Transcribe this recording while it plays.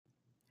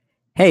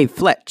Hey,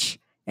 Fletch,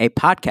 a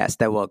podcast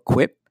that will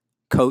equip,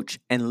 coach,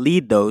 and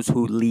lead those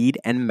who lead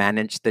and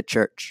manage the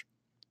church.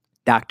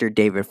 Dr.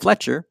 David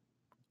Fletcher,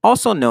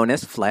 also known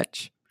as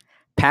Fletch,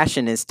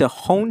 passion is to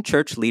hone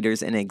church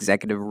leaders in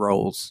executive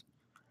roles.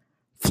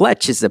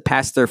 Fletch is a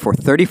pastor for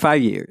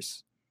 35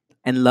 years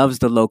and loves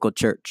the local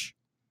church.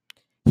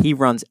 He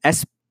runs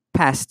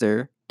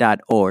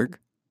spastor.org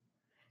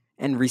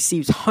and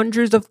receives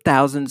hundreds of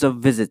thousands of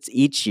visits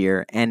each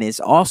year and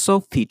is also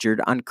featured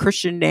on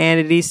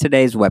Christianity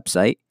Today's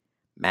website,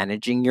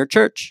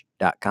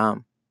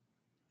 managingyourchurch.com.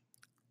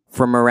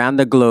 From around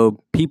the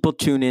globe, people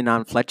tune in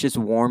on Fletch's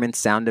warm and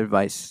sound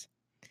advice.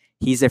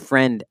 He's a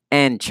friend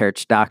and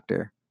church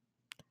doctor,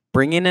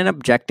 bringing an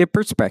objective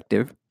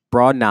perspective,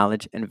 broad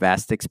knowledge, and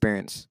vast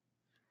experience.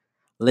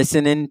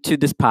 Listen in to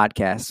this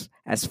podcast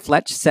as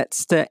Fletch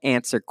sets to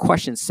answer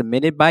questions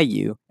submitted by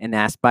you and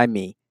asked by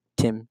me,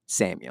 Tim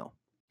Samuel.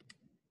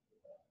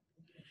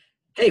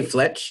 Hey,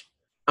 Fletch.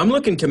 I'm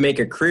looking to make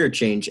a career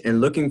change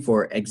and looking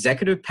for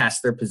executive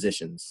pastor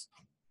positions.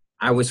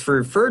 I was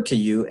referred to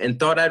you and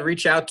thought I'd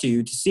reach out to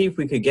you to see if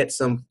we could get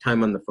some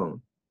time on the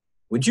phone.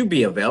 Would you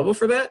be available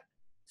for that?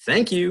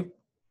 Thank you.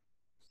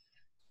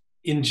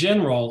 In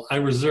general, I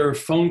reserve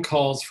phone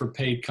calls for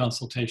paid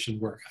consultation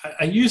work.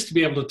 I used to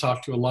be able to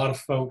talk to a lot of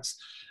folks,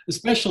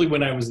 especially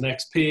when I was an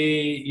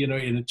XP,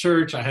 in a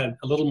church. I had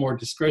a little more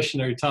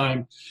discretionary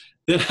time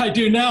than I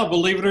do now,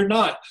 believe it or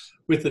not,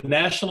 with the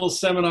national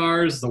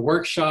seminars, the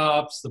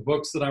workshops, the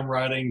books that I'm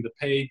writing, the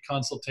paid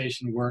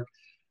consultation work.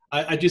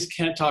 I just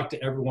can't talk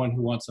to everyone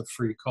who wants a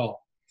free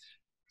call.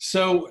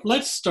 So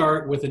let's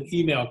start with an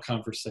email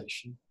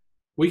conversation.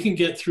 We can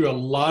get through a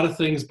lot of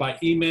things by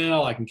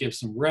email. I can give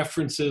some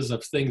references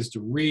of things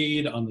to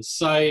read on the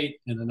site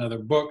and in other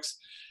books.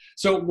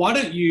 So why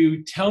don't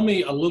you tell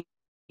me a little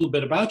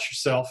bit about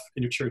yourself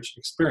and your church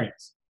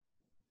experience?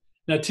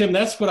 Now, Tim,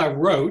 that's what I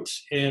wrote,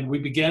 and we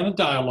began a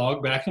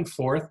dialogue back and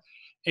forth.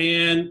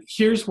 And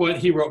here's what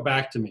he wrote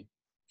back to me.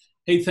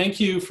 Hey,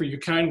 thank you for your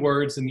kind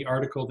words in the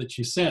article that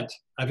you sent.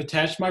 I've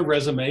attached my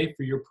resume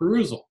for your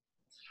perusal.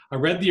 I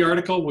read the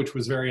article, which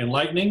was very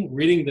enlightening.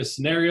 Reading the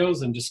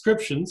scenarios and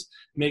descriptions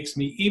makes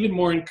me even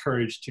more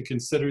encouraged to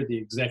consider the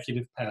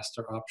executive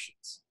pastor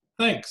options.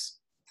 Thanks.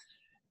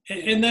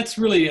 And that's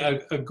really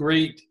a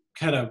great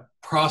kind of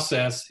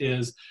process,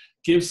 is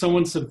give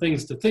someone some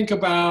things to think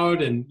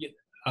about and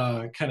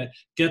kind of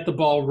get the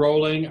ball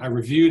rolling. I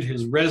reviewed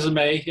his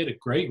resume. He had a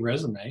great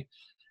resume.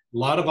 A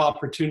lot of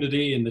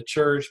opportunity in the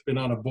church, been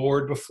on a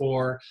board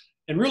before,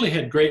 and really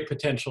had great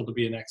potential to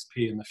be an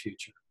XP in the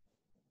future.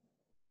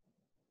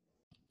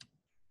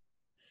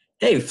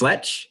 Hey,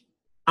 Fletch.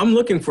 I'm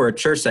looking for a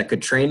church that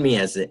could train me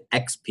as an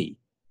XP.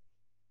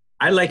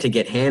 I'd like to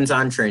get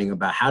hands-on training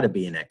about how to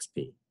be an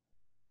XP.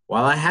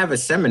 While I have a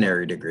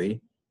seminary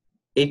degree,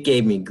 it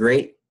gave me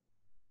great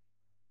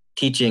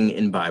teaching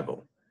in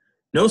Bible.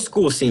 No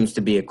school seems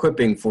to be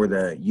equipping for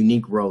the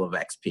unique role of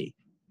XP.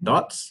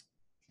 Thoughts?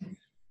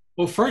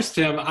 Well, first,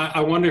 Tim,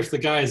 I wonder if the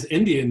guy is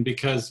Indian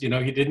because, he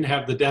didn't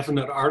have the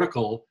definite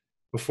article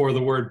before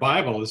the word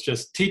Bible. It's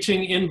just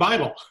teaching in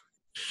Bible.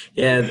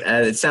 Yeah,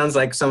 it sounds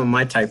like some of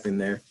my typing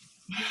there.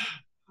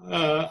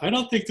 I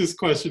don't think this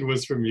question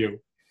was from you.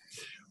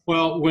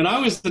 Well, when I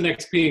was an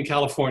XP in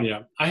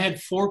California, I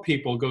had 4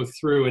 people go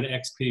through an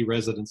XP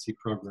residency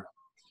program.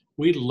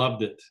 We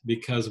loved it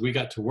because we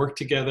got to work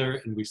together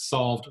and we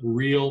solved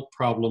real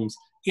problems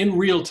in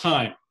real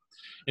time.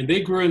 And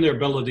they grew in their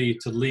ability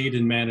to lead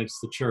and manage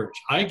the church.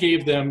 I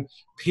gave them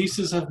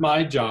pieces of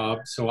my job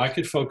so I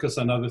could focus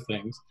on other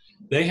things.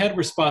 They had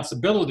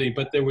responsibility,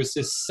 but there was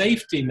this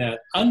safety net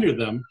under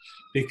them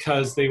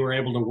because they were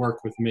able to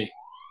work with me.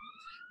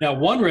 Now,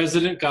 one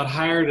resident got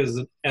hired as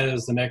an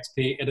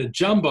XP at a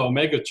jumbo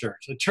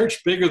megachurch, a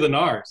church bigger than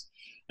ours.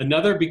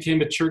 Another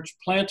became a church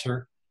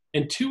planter,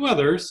 and 2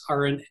 others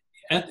are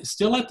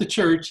still at the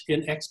church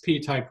in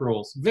XP type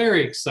roles.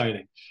 Very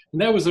exciting.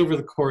 And that was over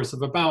the course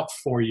of about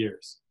 4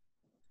 years.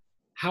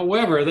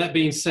 However, that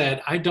being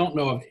said, I don't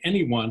know of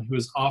anyone who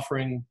is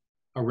offering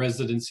a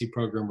residency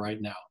program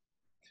right now.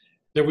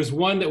 There was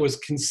one that was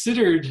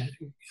considered,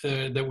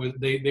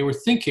 they were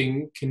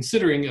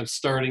considering of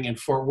starting in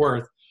Fort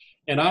Worth,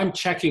 and I'm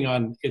checking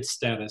on its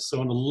status.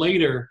 So in a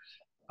later,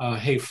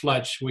 Hey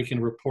Fletch, we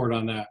can report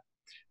on that.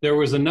 There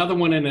was another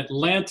one in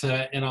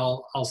Atlanta, and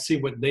I'll see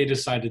what they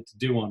decided to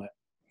do on it.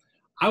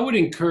 I would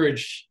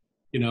encourage,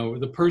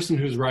 the person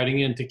who's writing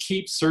in to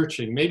keep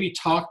searching, maybe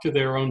talk to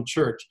their own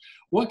church.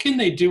 What can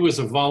they do as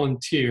a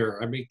volunteer?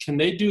 I mean, can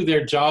they do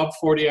their job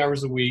 40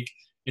 hours a week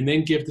and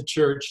then give the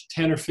church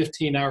 10 or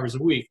 15 hours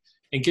a week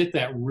and get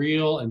that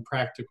real and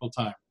practical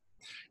time?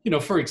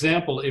 For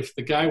example, if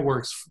the guy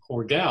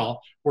or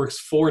gal works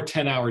 4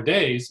 10-hour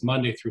days,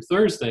 Monday through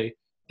Thursday,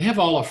 they have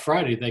all of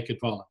Friday they could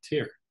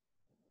volunteer.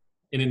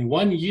 And in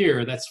 1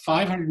 year, that's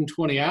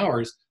 520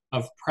 hours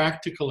of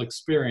practical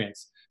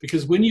experience.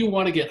 Because when you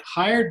want to get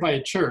hired by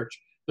a church,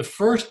 the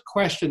first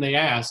question they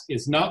ask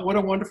is not what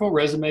a wonderful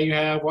resume you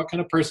have, what kind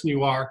of person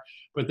you are,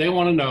 but they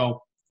want to know,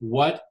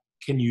 what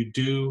can you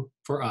do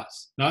for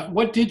us? Not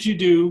what did you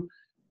do,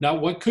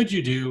 not what could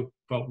you do,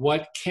 but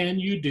what can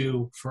you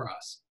do for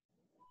us?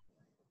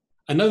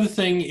 Another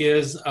thing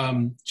is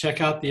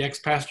check out the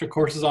ex-pastor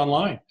courses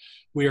online.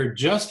 We are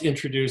just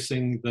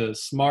introducing the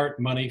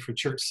Smart Money for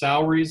Church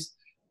Salaries.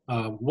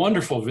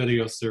 Wonderful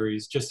video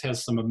series, just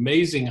has some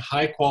amazing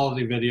high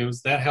quality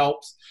videos. That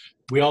helps.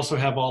 We also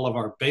have all of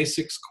our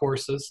basics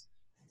courses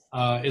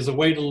as a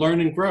way to learn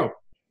and grow.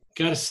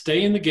 You got to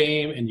stay in the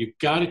game and you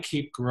got to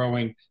keep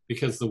growing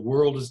because the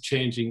world is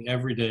changing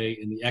every day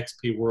in the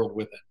XP world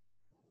with it.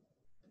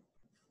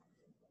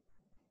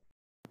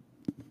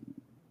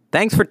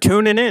 Thanks for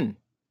tuning in.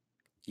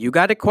 You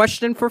got a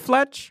question for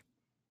Fletch?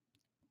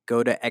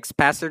 Go to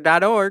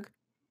xpastor.org.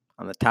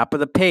 On the top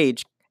of the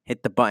page,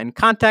 hit the button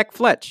Contact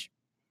Fletch.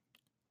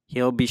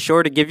 He'll be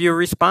sure to give you a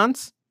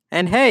response.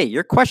 And hey,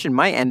 your question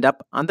might end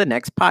up on the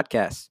next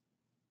podcast.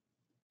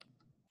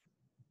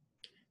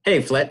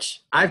 Hey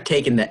Fletch, I've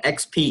taken the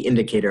XP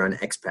indicator on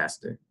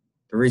XPastor.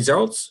 The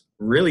results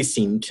really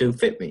seem to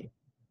fit me.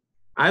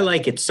 I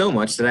like it so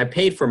much that I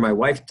paid for my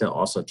wife to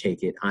also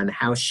take it on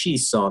how she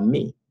saw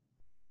me.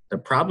 The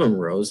problem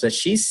arose that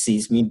she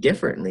sees me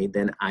differently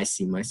than I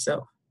see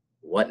myself.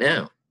 What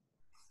now?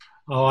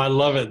 Oh, I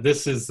love it.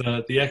 This is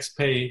the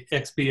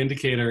XP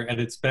indicator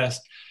at its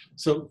best.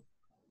 So,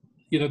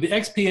 the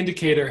XP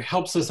indicator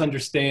helps us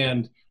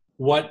understand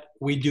what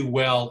we do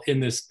well in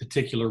this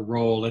particular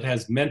role.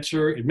 It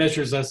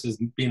measures us as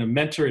being a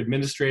mentor,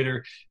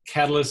 administrator,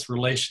 catalyst,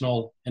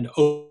 relational, and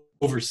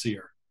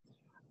overseer.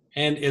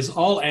 And as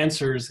all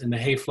answers in the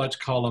Hey Fletch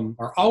column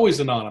are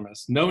always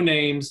anonymous, no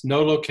names,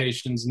 no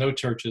locations, no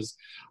churches,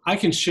 I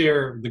can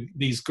share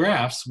these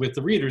graphs with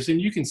the readers,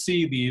 and you can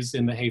see these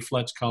in the Hey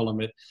Fletch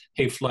column at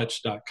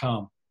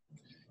heyfletch.com.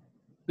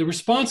 The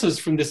responses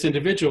from this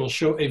individual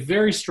show a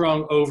very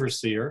strong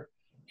overseer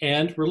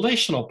and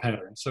relational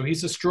pattern. So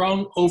he's a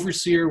strong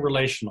overseer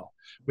relational,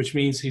 which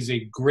means he's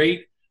a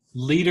great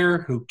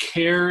leader who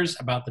cares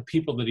about the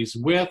people that he's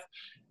with,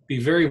 be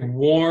very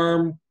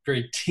warm,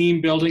 very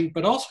team building,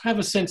 but also have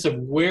a sense of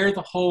where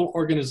the whole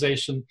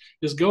organization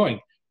is going.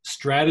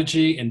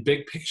 Strategy and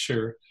big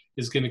picture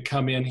is going to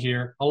come in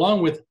here,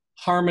 along with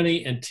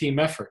harmony and team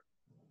effort.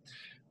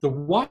 The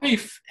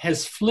wife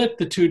has flipped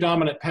the two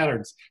dominant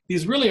patterns.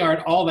 These really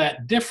aren't all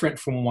that different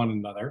from one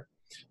another.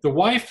 The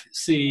wife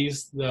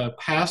sees the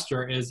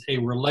pastor as a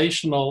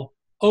relational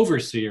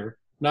overseer,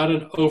 not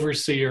an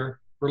overseer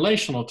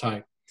relational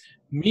type,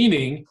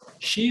 meaning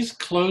she's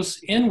close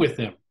in with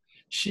him.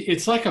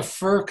 It's like a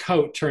fur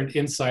coat turned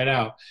inside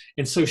out.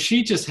 And so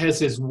she just has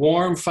this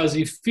warm,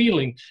 fuzzy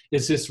feeling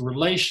as this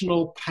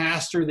relational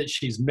pastor that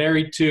she's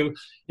married to,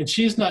 and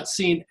she's not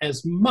seen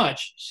as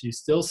much, she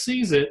still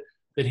sees it,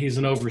 that he's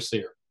an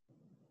overseer.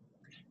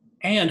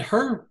 And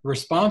her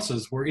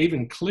responses were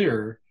even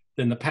clearer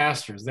than the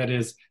pastor's. That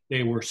is,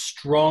 they were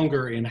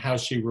stronger in how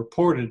she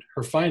reported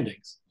her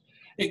findings.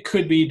 It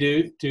could be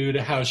due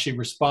to how she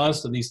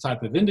responds to these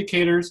type of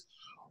indicators,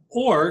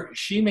 or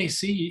she may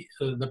see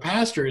the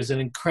pastor as an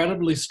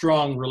incredibly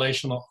strong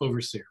relational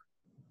overseer.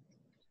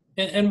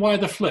 And why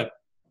the flip?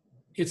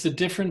 It's a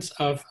difference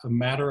of a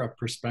matter of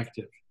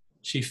perspective.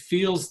 She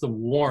feels the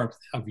warmth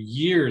of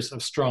years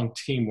of strong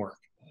teamwork,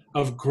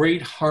 of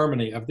great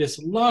harmony, of this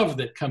love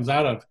that comes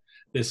out of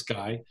this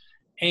guy,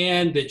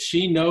 and that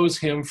she knows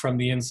him from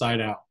the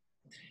inside out.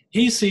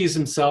 He sees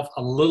himself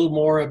a little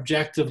more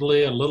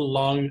objectively, a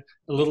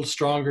little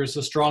stronger as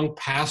a strong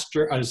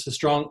pastor, as a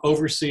strong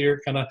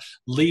overseer, kind of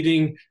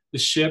leading the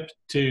ship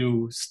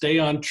to stay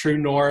on true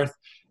north,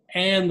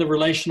 and the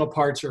relational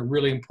parts are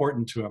really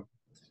important to him.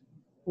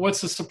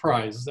 What's the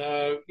surprise?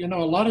 A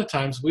lot of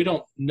times we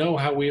don't know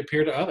how we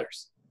appear to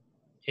others.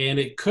 And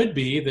it could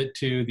be that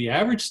to the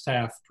average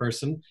staff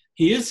person,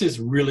 he is this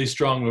really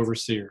strong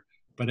overseer.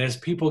 But as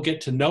people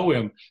get to know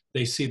him,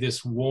 they see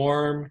this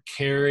warm,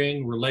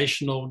 caring,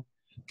 relational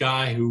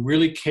guy who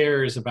really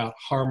cares about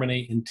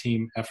harmony and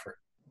team effort.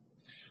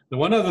 The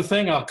one other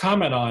thing I'll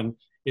comment on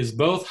is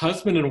both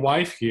husband and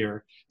wife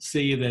here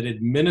see that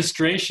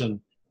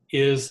administration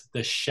is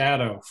the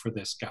shadow for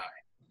this guy.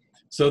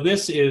 So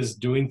this is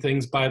doing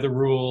things by the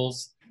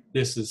rules.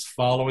 This is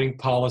following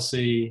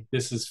policy.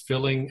 This is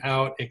filling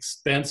out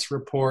expense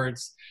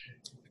reports.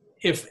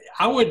 If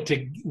I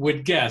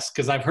would guess,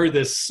 because I've heard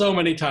this so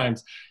many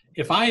times,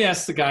 if I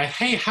ask the guy,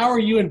 hey, how are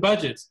you in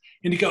budgets?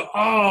 And you go,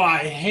 oh, I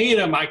hate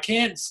them. I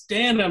can't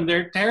stand them.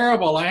 They're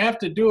terrible. I have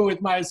to do it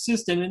with my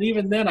assistant. And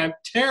even then, I'm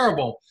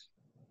terrible.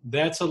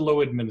 That's a low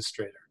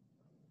administrator.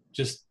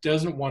 Just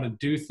doesn't want to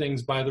do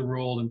things by the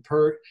rule and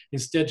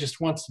instead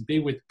just wants to be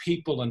with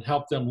people and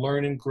help them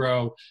learn and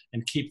grow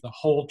and keep the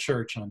whole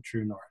church on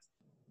true north.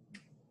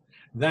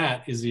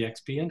 That is the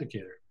XP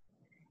indicator.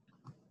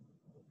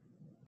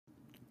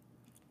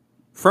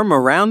 From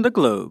around the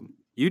globe,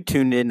 you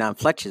tuned in on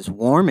Fletch's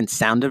warm and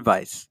sound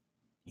advice.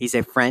 He's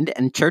a friend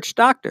and church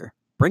doctor,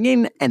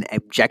 bringing an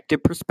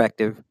objective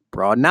perspective,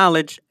 broad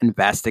knowledge, and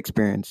vast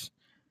experience.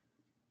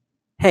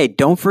 Hey,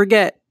 don't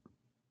forget,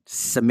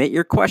 submit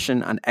your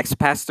question on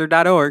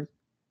xpastor.org.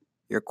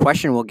 Your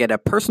question will get a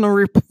personal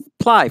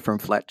reply from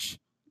Fletch.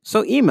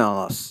 So email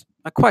us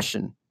a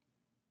question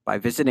by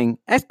visiting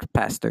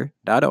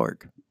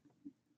xpastor.org.